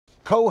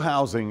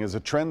Co-housing is a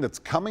trend that's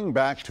coming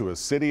back to a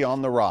city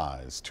on the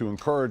rise to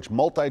encourage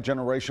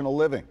multi-generational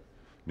living.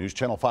 News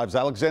Channel 5's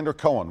Alexander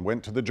Cohen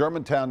went to the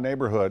Germantown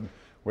neighborhood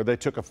where they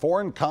took a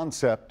foreign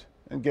concept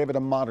and gave it a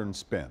modern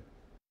spin.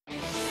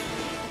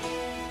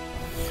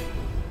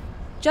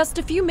 Just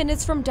a few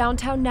minutes from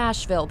downtown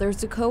Nashville,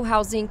 there's a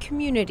co-housing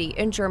community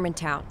in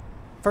Germantown.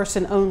 First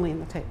and only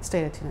in the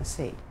state of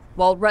Tennessee.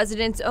 While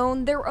residents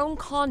own their own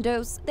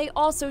condos, they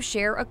also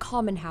share a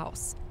common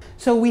house.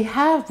 So we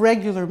have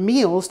regular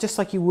meals, just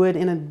like you would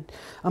in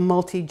a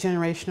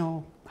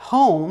multi-generational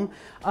home,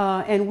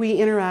 and we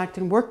interact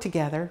and work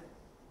together.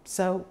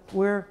 So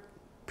we're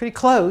pretty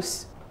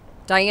close.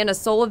 Diana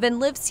Sullivan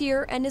lives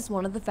here and is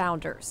one of the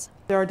founders.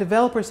 There are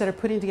developers that are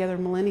putting together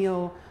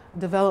millennial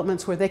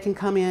developments where they can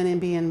come in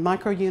and be in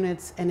micro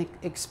units and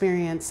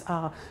experience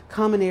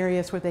common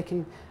areas where they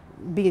can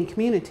be in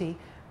community.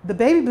 The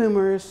baby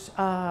boomers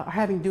are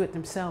having to do it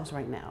themselves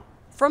right now.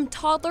 From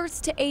toddlers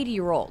to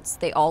 80-year-olds,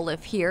 they all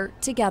live here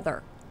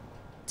together.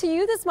 To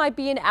you, this might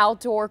be an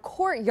outdoor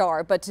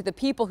courtyard, but to the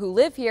people who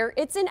live here,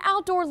 it's an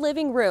outdoor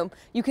living room.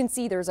 You can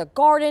see there's a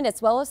garden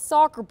as well as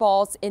soccer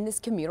balls in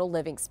this communal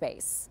living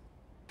space.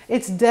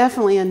 It's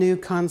definitely a new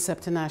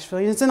concept in Nashville.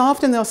 And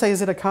often they'll say,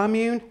 is it a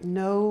commune?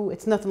 No,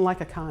 it's nothing like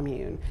a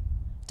commune.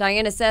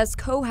 Diana says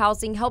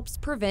co-housing helps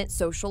prevent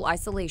social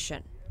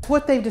isolation.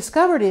 What they've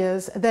discovered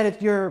is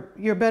that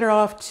you're better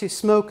off to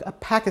smoke a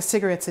pack of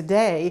cigarettes a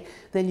day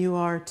than you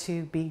are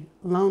to be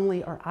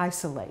lonely or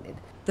isolated.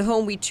 The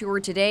home we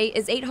toured today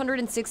is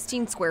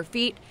 816 square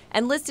feet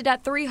and listed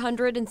at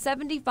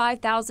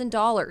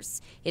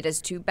 $375,000. It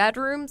has 2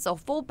 bedrooms, a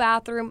full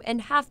bathroom,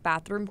 and half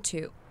bathroom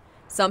too.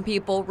 Some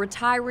people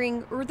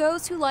retiring or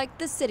those who like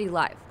the city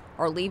life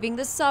are leaving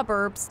the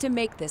suburbs to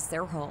make this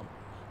their home.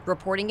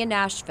 Reporting in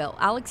Nashville,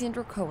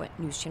 Alexander Cohen,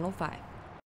 News Channel 5.